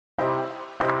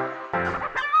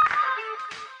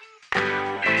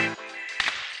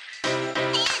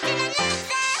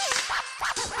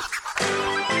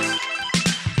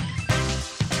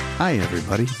Hi,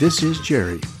 everybody. This is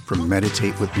Jerry from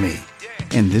Meditate With Me,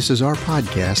 and this is our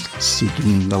podcast,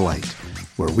 Seeking the Light,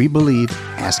 where we believe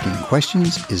asking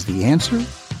questions is the answer,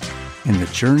 and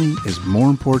the journey is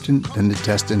more important than the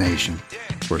destination.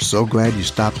 We're so glad you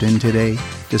stopped in today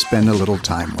to spend a little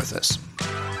time with us.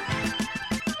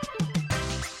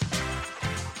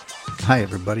 Hi,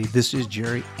 everybody. This is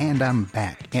Jerry, and I'm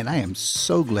back, and I am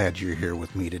so glad you're here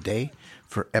with me today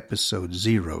for episode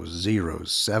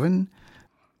 007.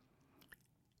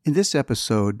 In this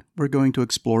episode, we're going to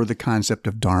explore the concept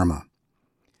of Dharma.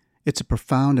 It's a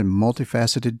profound and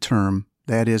multifaceted term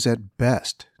that is, at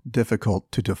best,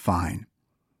 difficult to define.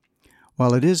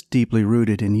 While it is deeply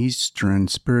rooted in Eastern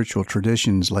spiritual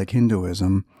traditions like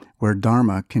Hinduism, where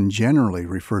Dharma can generally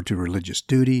refer to religious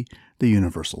duty, the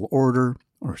universal order,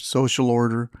 or social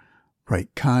order, right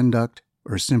conduct,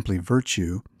 or simply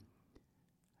virtue,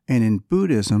 and in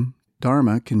Buddhism,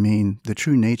 Dharma can mean the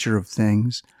true nature of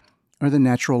things, or the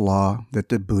natural law that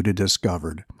the Buddha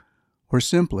discovered, or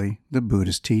simply the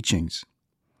Buddhist teachings.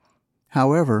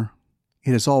 However,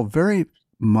 it is all very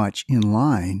much in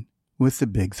line with the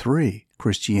big three,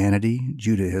 Christianity,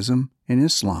 Judaism, and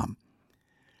Islam.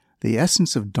 The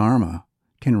essence of Dharma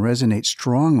can resonate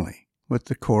strongly with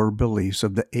the core beliefs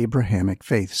of the Abrahamic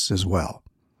faiths as well.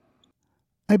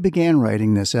 I began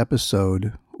writing this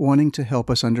episode wanting to help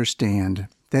us understand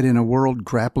that in a world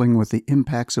grappling with the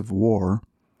impacts of war,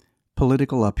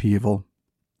 political upheaval,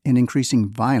 and increasing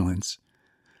violence,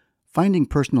 finding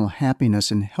personal happiness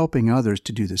and helping others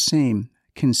to do the same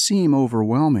can seem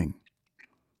overwhelming.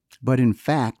 But in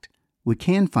fact, we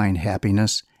can find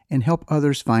happiness and help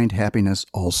others find happiness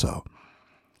also.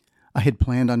 I had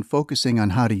planned on focusing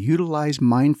on how to utilize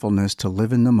mindfulness to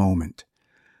live in the moment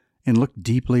and look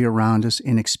deeply around us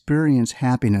and experience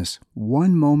happiness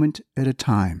one moment at a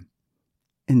time.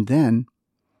 And then,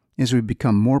 as we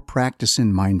become more practiced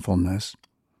in mindfulness,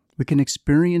 we can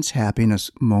experience happiness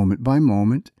moment by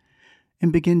moment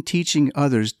and begin teaching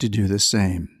others to do the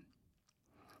same.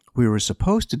 We were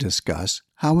supposed to discuss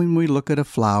how when we look at a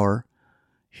flower,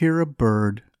 hear a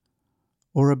bird,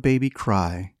 or a baby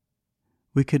cry,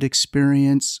 we could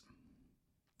experience,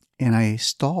 and I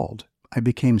stalled. I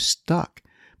became stuck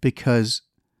because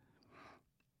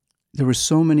there were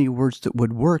so many words that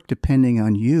would work depending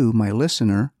on you, my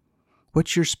listener,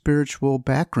 what your spiritual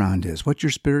background is, what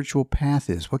your spiritual path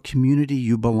is, what community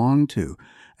you belong to.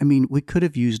 I mean, we could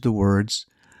have used the words,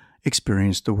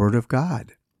 experience the Word of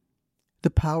God, the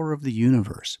power of the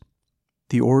universe,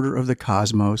 the order of the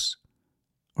cosmos,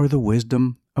 or the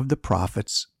wisdom of the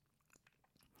prophets,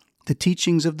 the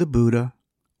teachings of the Buddha,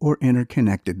 or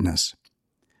interconnectedness.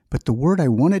 But the word I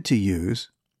wanted to use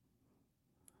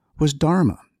was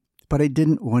Dharma, but I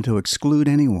didn't want to exclude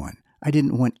anyone. I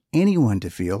didn't want anyone to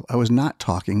feel I was not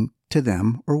talking to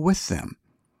them or with them.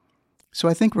 So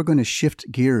I think we're going to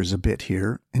shift gears a bit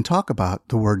here and talk about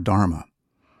the word Dharma.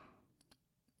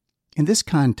 In this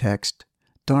context,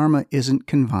 Dharma isn't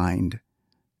confined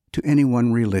to any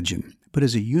one religion, but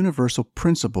is a universal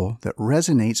principle that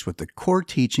resonates with the core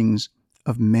teachings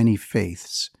of many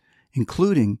faiths,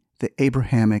 including the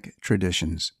Abrahamic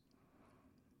traditions.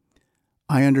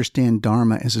 I understand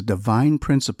Dharma as a divine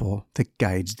principle that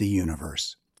guides the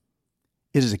universe.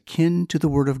 It is akin to the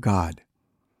Word of God,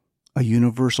 a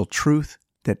universal truth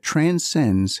that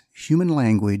transcends human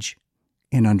language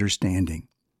and understanding.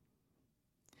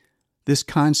 This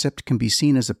concept can be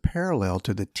seen as a parallel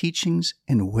to the teachings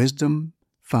and wisdom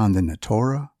found in the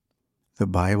Torah, the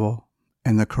Bible,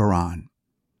 and the Quran.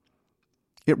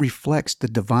 It reflects the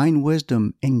divine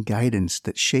wisdom and guidance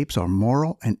that shapes our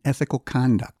moral and ethical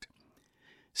conduct,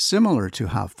 similar to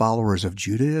how followers of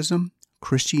Judaism,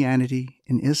 Christianity,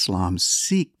 and Islam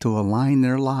seek to align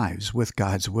their lives with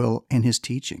God's will and His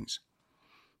teachings.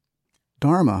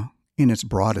 Dharma, in its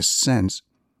broadest sense,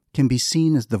 can be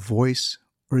seen as the voice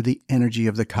or the energy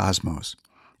of the cosmos,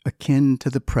 akin to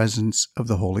the presence of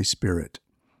the Holy Spirit,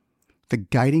 the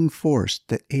guiding force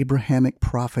that Abrahamic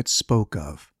prophets spoke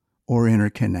of, or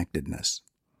interconnectedness.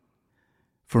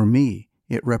 For me,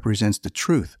 it represents the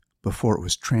truth before it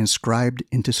was transcribed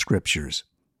into scriptures,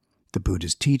 the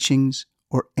Buddha's teachings,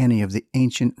 or any of the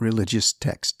ancient religious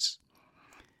texts.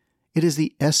 It is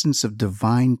the essence of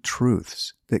divine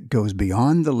truths that goes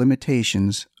beyond the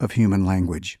limitations of human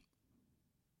language.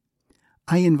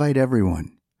 I invite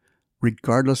everyone,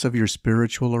 regardless of your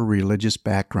spiritual or religious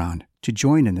background, to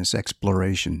join in this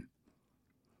exploration.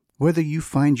 Whether you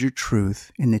find your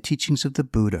truth in the teachings of the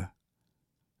Buddha,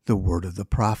 the word of the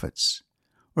prophets,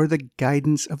 or the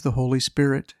guidance of the Holy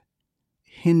Spirit,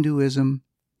 Hinduism,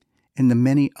 and the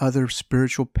many other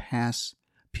spiritual paths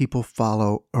people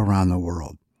follow around the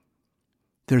world.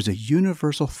 there's a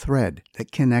universal thread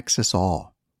that connects us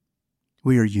all.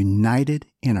 We are united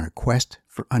in our quest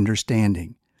for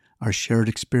understanding, our shared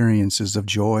experiences of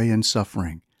joy and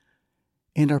suffering,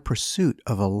 and our pursuit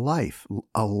of a life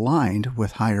aligned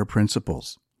with higher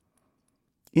principles.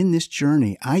 In this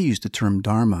journey, I use the term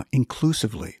Dharma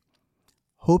inclusively,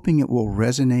 hoping it will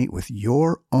resonate with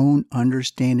your own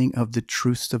understanding of the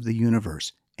truths of the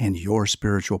universe and your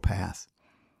spiritual path.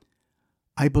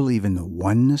 I believe in the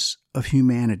oneness of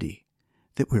humanity,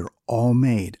 that we're all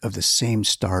made of the same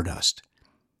stardust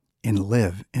and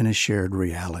live in a shared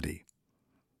reality.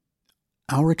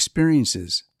 Our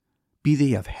experiences, be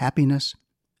they of happiness,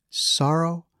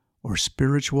 sorrow, or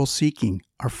spiritual seeking,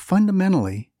 are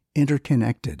fundamentally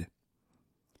interconnected.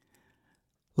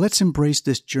 Let's embrace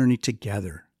this journey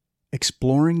together,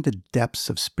 exploring the depths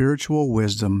of spiritual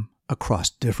wisdom across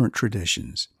different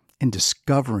traditions and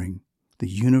discovering the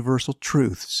universal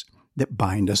truths that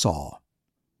bind us all.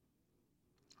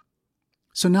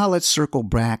 So now let's circle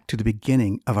back to the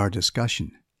beginning of our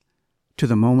discussion, to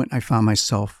the moment I found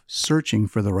myself searching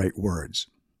for the right words.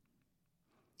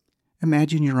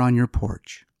 Imagine you're on your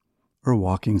porch, or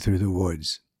walking through the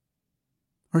woods,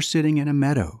 or sitting in a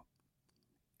meadow.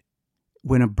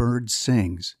 When a bird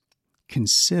sings,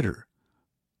 consider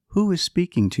who is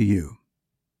speaking to you.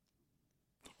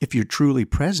 If you're truly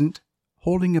present,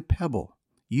 holding a pebble,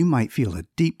 you might feel a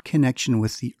deep connection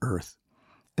with the earth,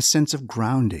 a sense of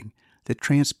grounding that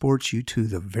transports you to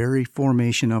the very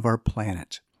formation of our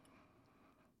planet.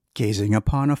 Gazing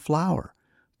upon a flower,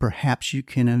 perhaps you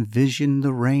can envision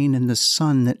the rain and the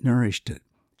sun that nourished it,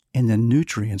 and the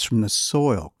nutrients from the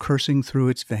soil coursing through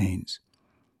its veins.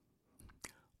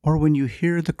 Or when you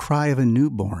hear the cry of a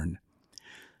newborn,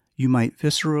 you might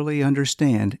viscerally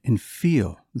understand and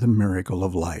feel the miracle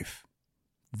of life.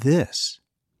 This,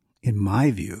 in my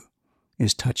view,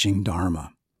 is touching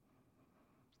Dharma.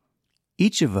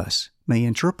 Each of us may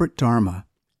interpret Dharma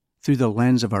through the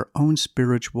lens of our own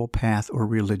spiritual path or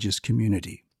religious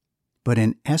community, but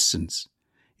in essence,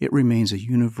 it remains a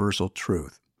universal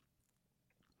truth.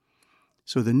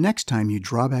 So the next time you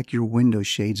draw back your window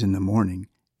shades in the morning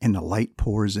and the light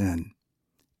pours in,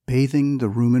 bathing the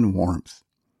room in warmth,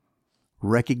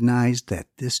 recognize that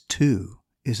this too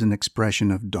is an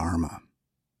expression of Dharma,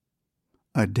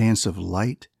 a dance of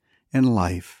light and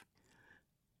life,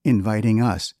 inviting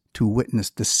us to witness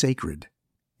the sacred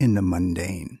in the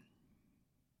mundane.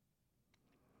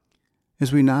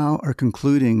 As we now are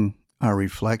concluding our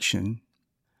reflection,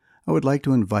 I would like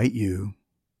to invite you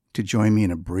to join me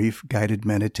in a brief guided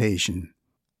meditation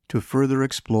to further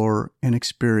explore and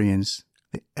experience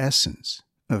the essence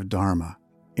of Dharma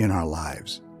in our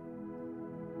lives.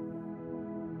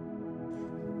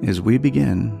 As we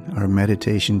begin our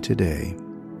meditation today,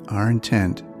 our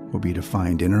intent will be to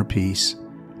find inner peace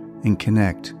and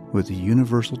connect with the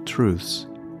universal truths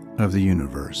of the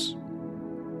universe.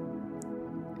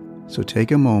 So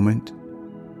take a moment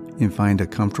and find a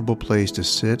comfortable place to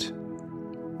sit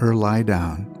or lie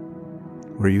down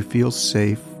where you feel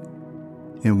safe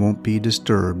and won't be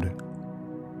disturbed.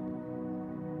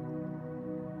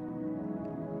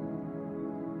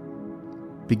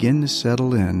 Begin to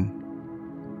settle in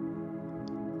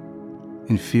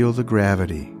and feel the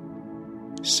gravity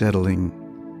settling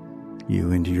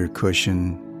you into your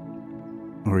cushion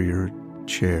or your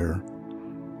chair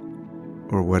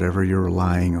or whatever you're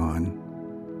lying on,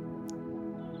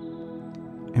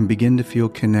 and begin to feel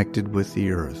connected with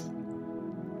the earth.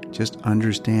 Just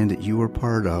understand that you are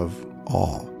part of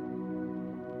all.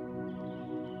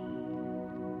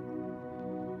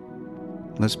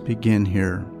 Let's begin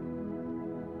here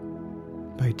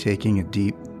by taking a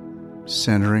deep,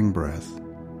 centering breath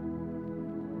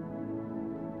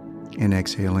and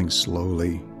exhaling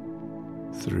slowly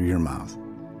through your mouth.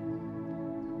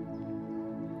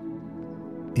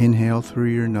 Inhale through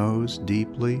your nose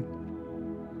deeply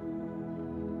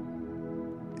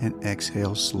and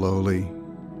exhale slowly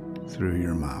through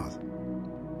your mouth.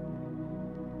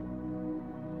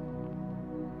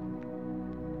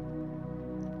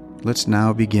 Let's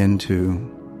now begin to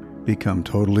become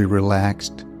totally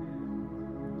relaxed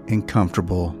and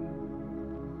comfortable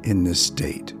in this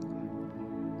state.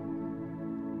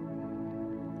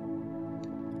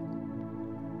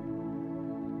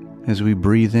 As we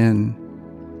breathe in,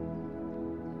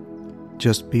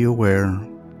 just be aware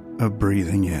of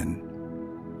breathing in.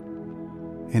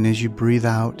 And as you breathe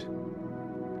out,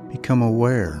 become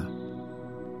aware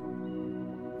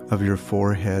of your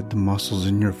forehead, the muscles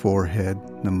in your forehead,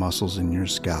 the muscles in your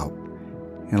scalp,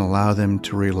 and allow them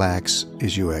to relax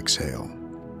as you exhale.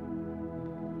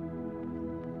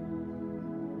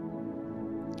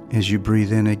 As you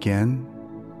breathe in again,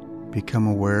 become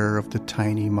aware of the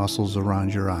tiny muscles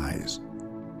around your eyes.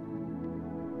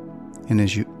 And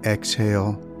as you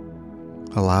exhale,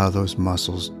 allow those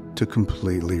muscles to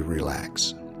completely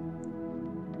relax.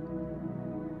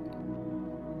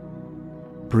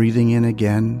 Breathing in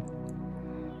again,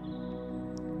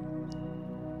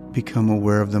 become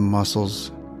aware of the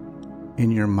muscles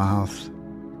in your mouth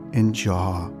and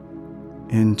jaw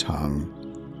and tongue,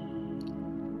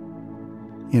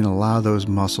 and allow those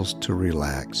muscles to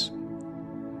relax.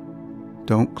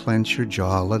 Don't clench your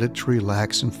jaw, let it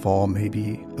relax and fall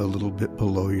maybe a little bit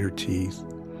below your teeth.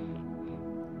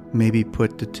 Maybe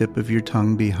put the tip of your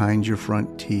tongue behind your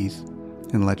front teeth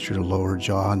and let your lower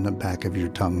jaw and the back of your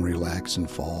tongue relax and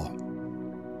fall.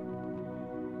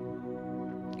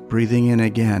 Breathing in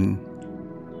again,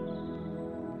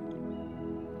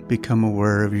 become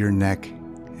aware of your neck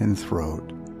and throat.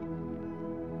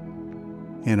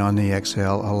 And on the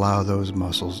exhale, allow those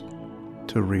muscles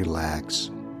to relax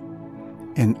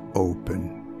and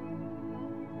open.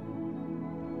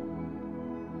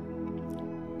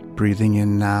 Breathing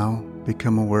in now,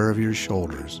 become aware of your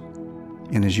shoulders.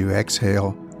 And as you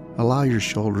exhale, allow your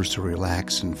shoulders to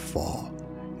relax and fall,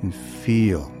 and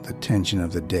feel the tension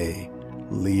of the day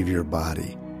leave your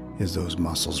body as those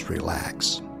muscles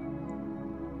relax.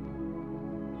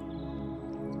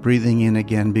 Breathing in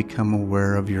again, become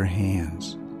aware of your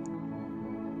hands.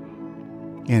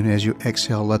 And as you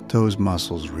exhale, let those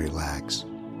muscles relax.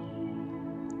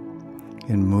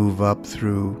 And move up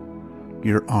through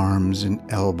your arms and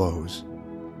elbows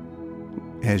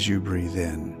as you breathe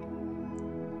in.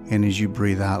 And as you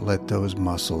breathe out, let those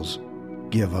muscles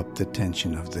give up the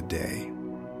tension of the day.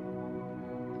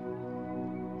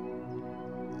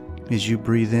 As you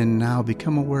breathe in now,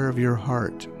 become aware of your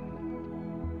heart.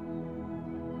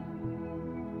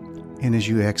 And as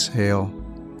you exhale,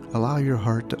 allow your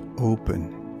heart to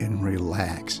open and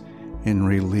relax and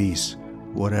release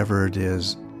whatever it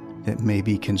is that may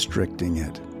be constricting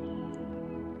it.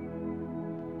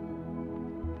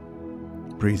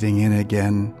 Breathing in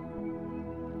again,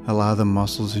 allow the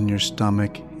muscles in your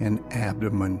stomach and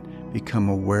abdomen become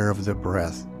aware of the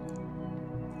breath.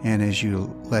 And as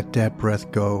you let that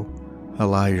breath go,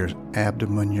 allow your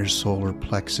abdomen, your solar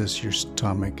plexus, your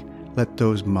stomach, let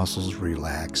those muscles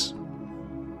relax.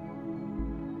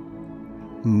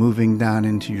 Moving down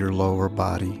into your lower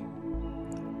body.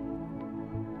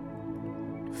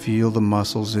 Feel the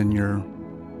muscles in your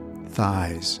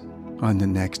thighs on the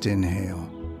next inhale.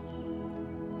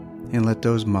 And let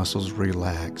those muscles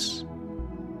relax.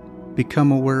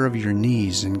 Become aware of your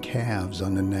knees and calves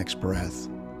on the next breath.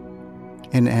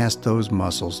 And ask those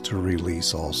muscles to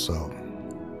release also.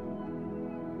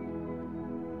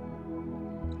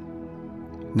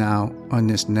 Now, on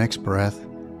this next breath,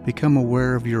 become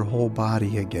aware of your whole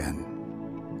body again.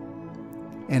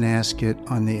 And ask it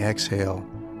on the exhale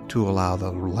to allow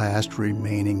the last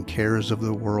remaining cares of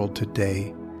the world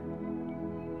today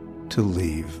to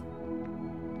leave.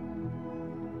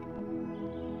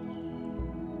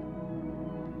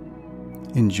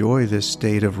 Enjoy this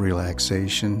state of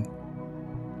relaxation.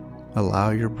 Allow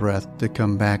your breath to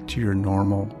come back to your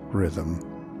normal rhythm.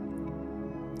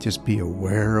 Just be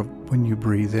aware of when you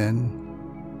breathe in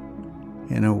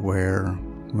and aware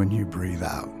when you breathe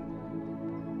out.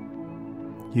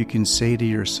 You can say to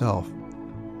yourself,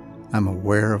 I'm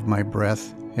aware of my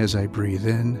breath as I breathe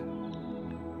in,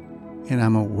 and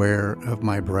I'm aware of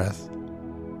my breath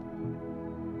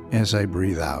as I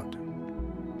breathe out.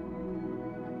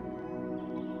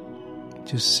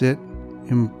 Just sit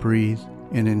and breathe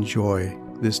and enjoy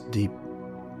this deep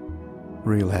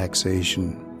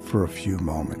relaxation for a few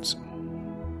moments.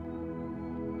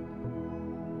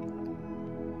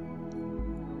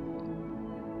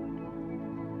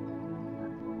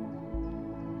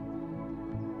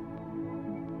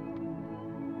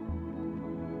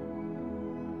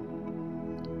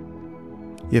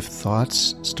 If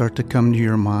thoughts start to come to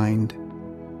your mind,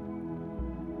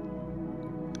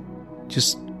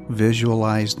 just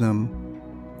visualize them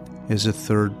as a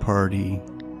third party,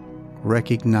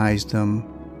 recognize them,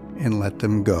 and let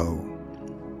them go.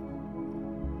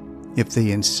 If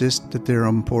they insist that they're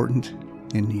important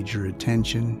and need your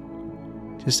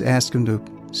attention, just ask them to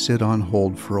sit on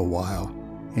hold for a while,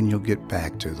 and you'll get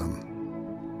back to them.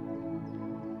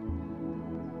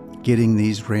 Getting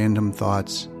these random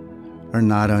thoughts are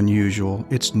not unusual.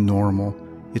 It's normal.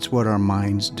 It's what our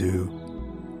minds do.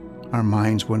 Our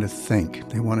minds want to think.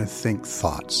 They want to think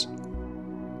thoughts.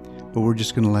 But we're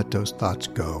just going to let those thoughts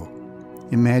go.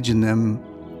 Imagine them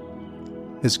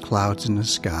as clouds in the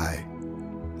sky.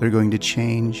 They're going to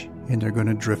change and they're going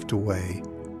to drift away,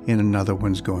 and another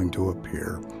one's going to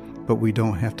appear. but we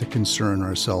don't have to concern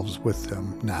ourselves with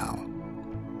them now.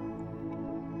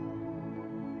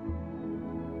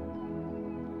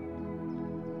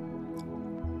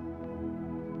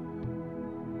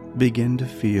 Begin to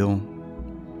feel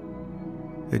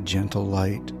a gentle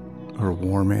light or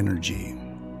warm energy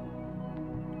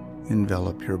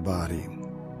envelop your body.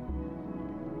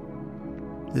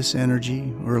 This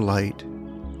energy or light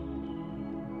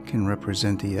can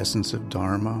represent the essence of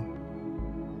Dharma,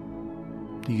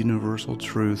 the universal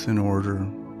truth and order,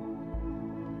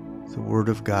 the Word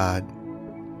of God,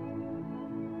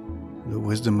 the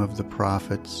wisdom of the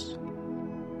prophets,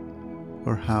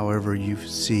 or however you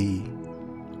see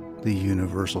the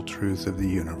universal truth of the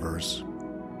universe.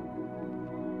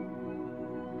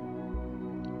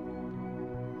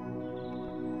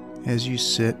 As you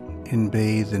sit and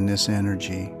bathe in this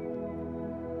energy,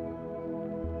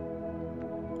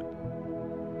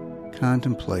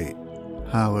 contemplate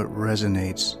how it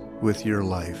resonates with your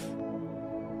life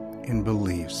and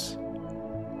beliefs,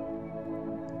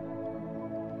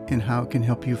 and how it can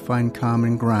help you find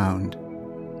common ground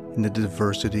in the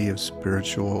diversity of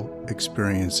spiritual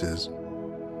experiences.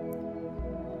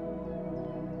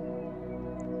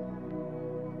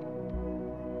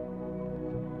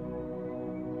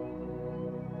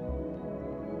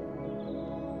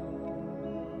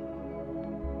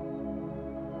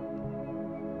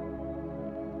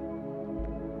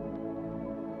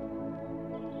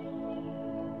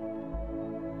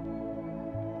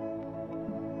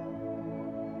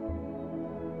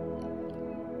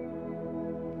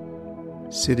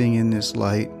 Sitting in this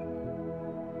light,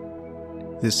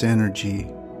 this energy,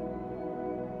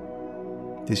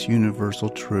 this universal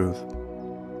truth.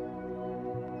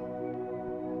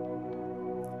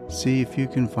 See if you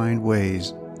can find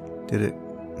ways that it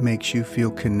makes you feel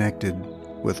connected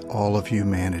with all of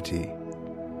humanity.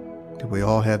 That we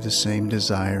all have the same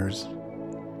desires,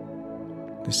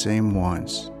 the same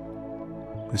wants,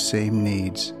 the same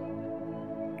needs,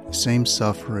 the same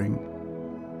suffering,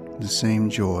 the same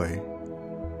joy.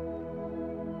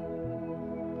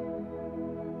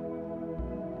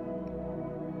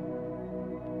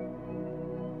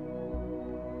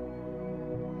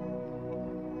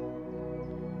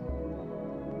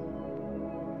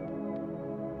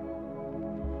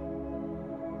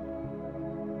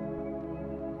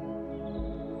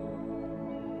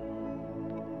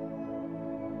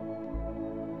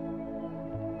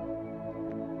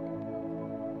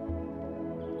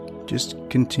 Just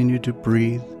continue to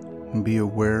breathe and be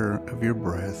aware of your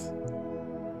breath.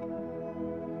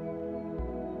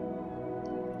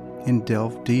 And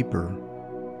delve deeper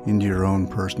into your own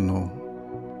personal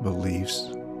beliefs.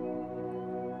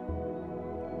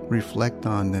 Reflect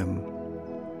on them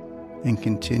and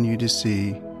continue to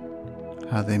see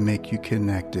how they make you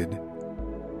connected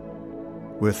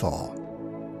with all.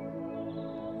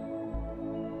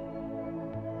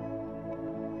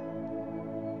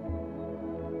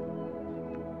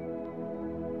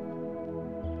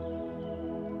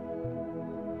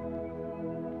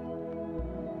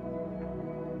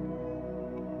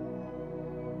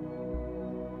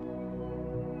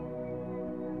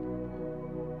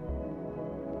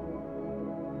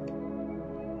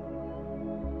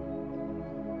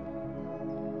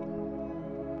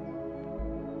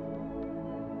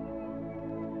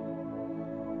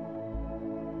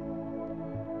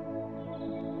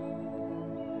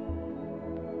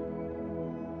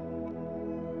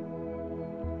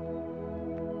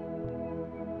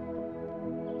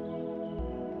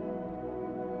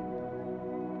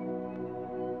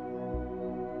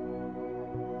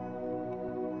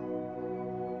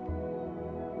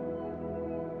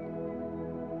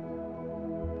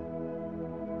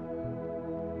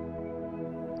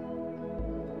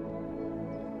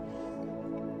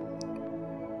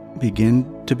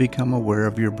 Begin to become aware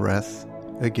of your breath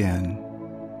again,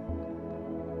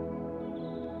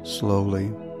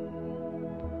 slowly.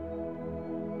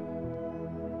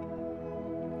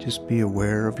 Just be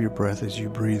aware of your breath as you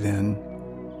breathe in,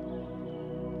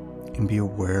 and be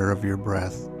aware of your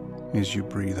breath as you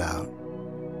breathe out.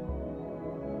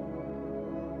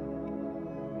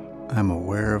 I'm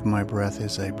aware of my breath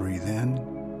as I breathe in.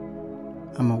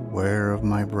 I'm aware of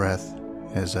my breath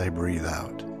as I breathe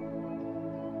out.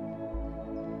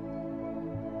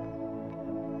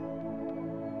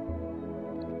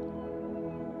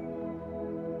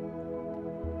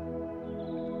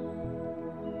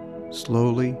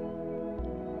 Slowly,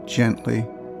 gently,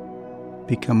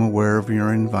 become aware of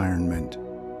your environment.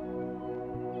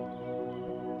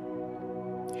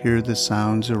 Hear the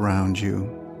sounds around you.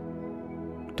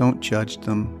 Don't judge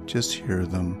them, just hear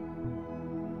them.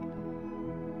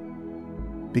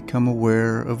 become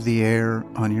aware of the air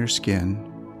on your skin.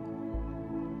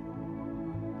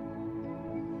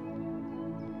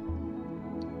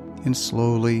 And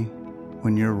slowly,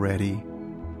 when you're ready,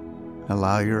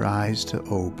 allow your eyes to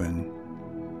open.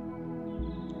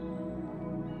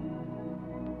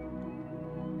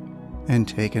 And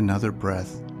take another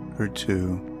breath or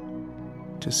two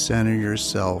to center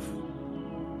yourself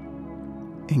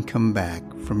and come back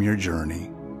from your journey.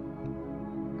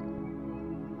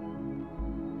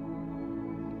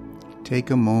 Take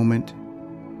a moment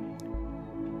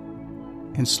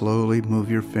and slowly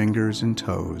move your fingers and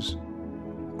toes,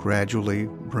 gradually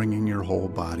bringing your whole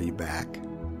body back.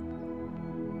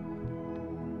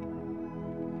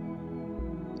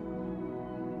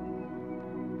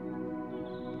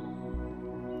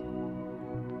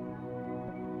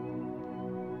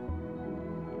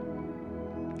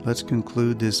 Let's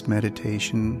conclude this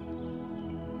meditation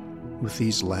with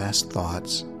these last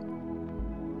thoughts.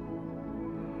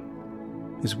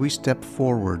 As we step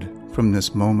forward from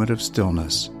this moment of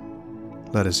stillness,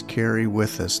 let us carry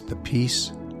with us the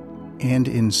peace and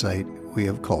insight we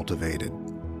have cultivated.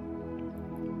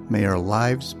 May our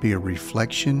lives be a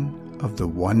reflection of the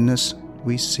oneness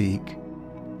we seek,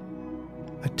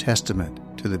 a testament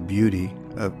to the beauty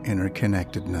of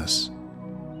interconnectedness.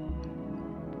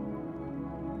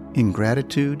 In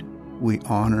gratitude, we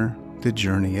honor the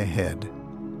journey ahead,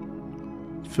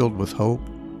 filled with hope,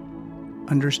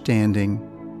 understanding,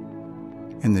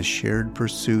 and the shared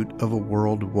pursuit of a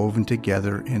world woven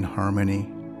together in harmony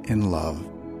and love,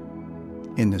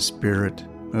 in the spirit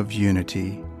of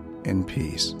unity and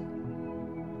peace.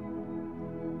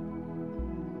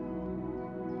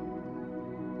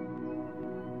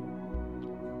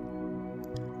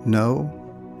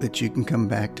 Know that you can come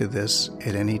back to this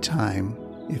at any time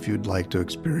if you'd like to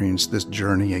experience this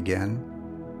journey again.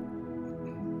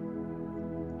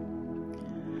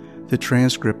 The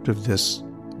transcript of this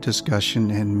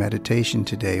discussion and meditation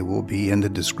today will be in the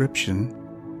description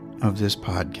of this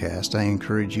podcast. I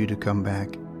encourage you to come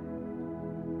back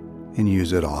and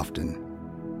use it often.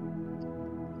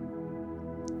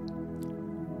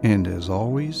 And as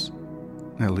always,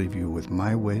 I leave you with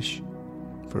my wish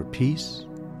for peace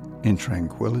and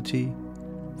tranquility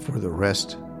for the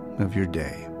rest of your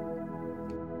day.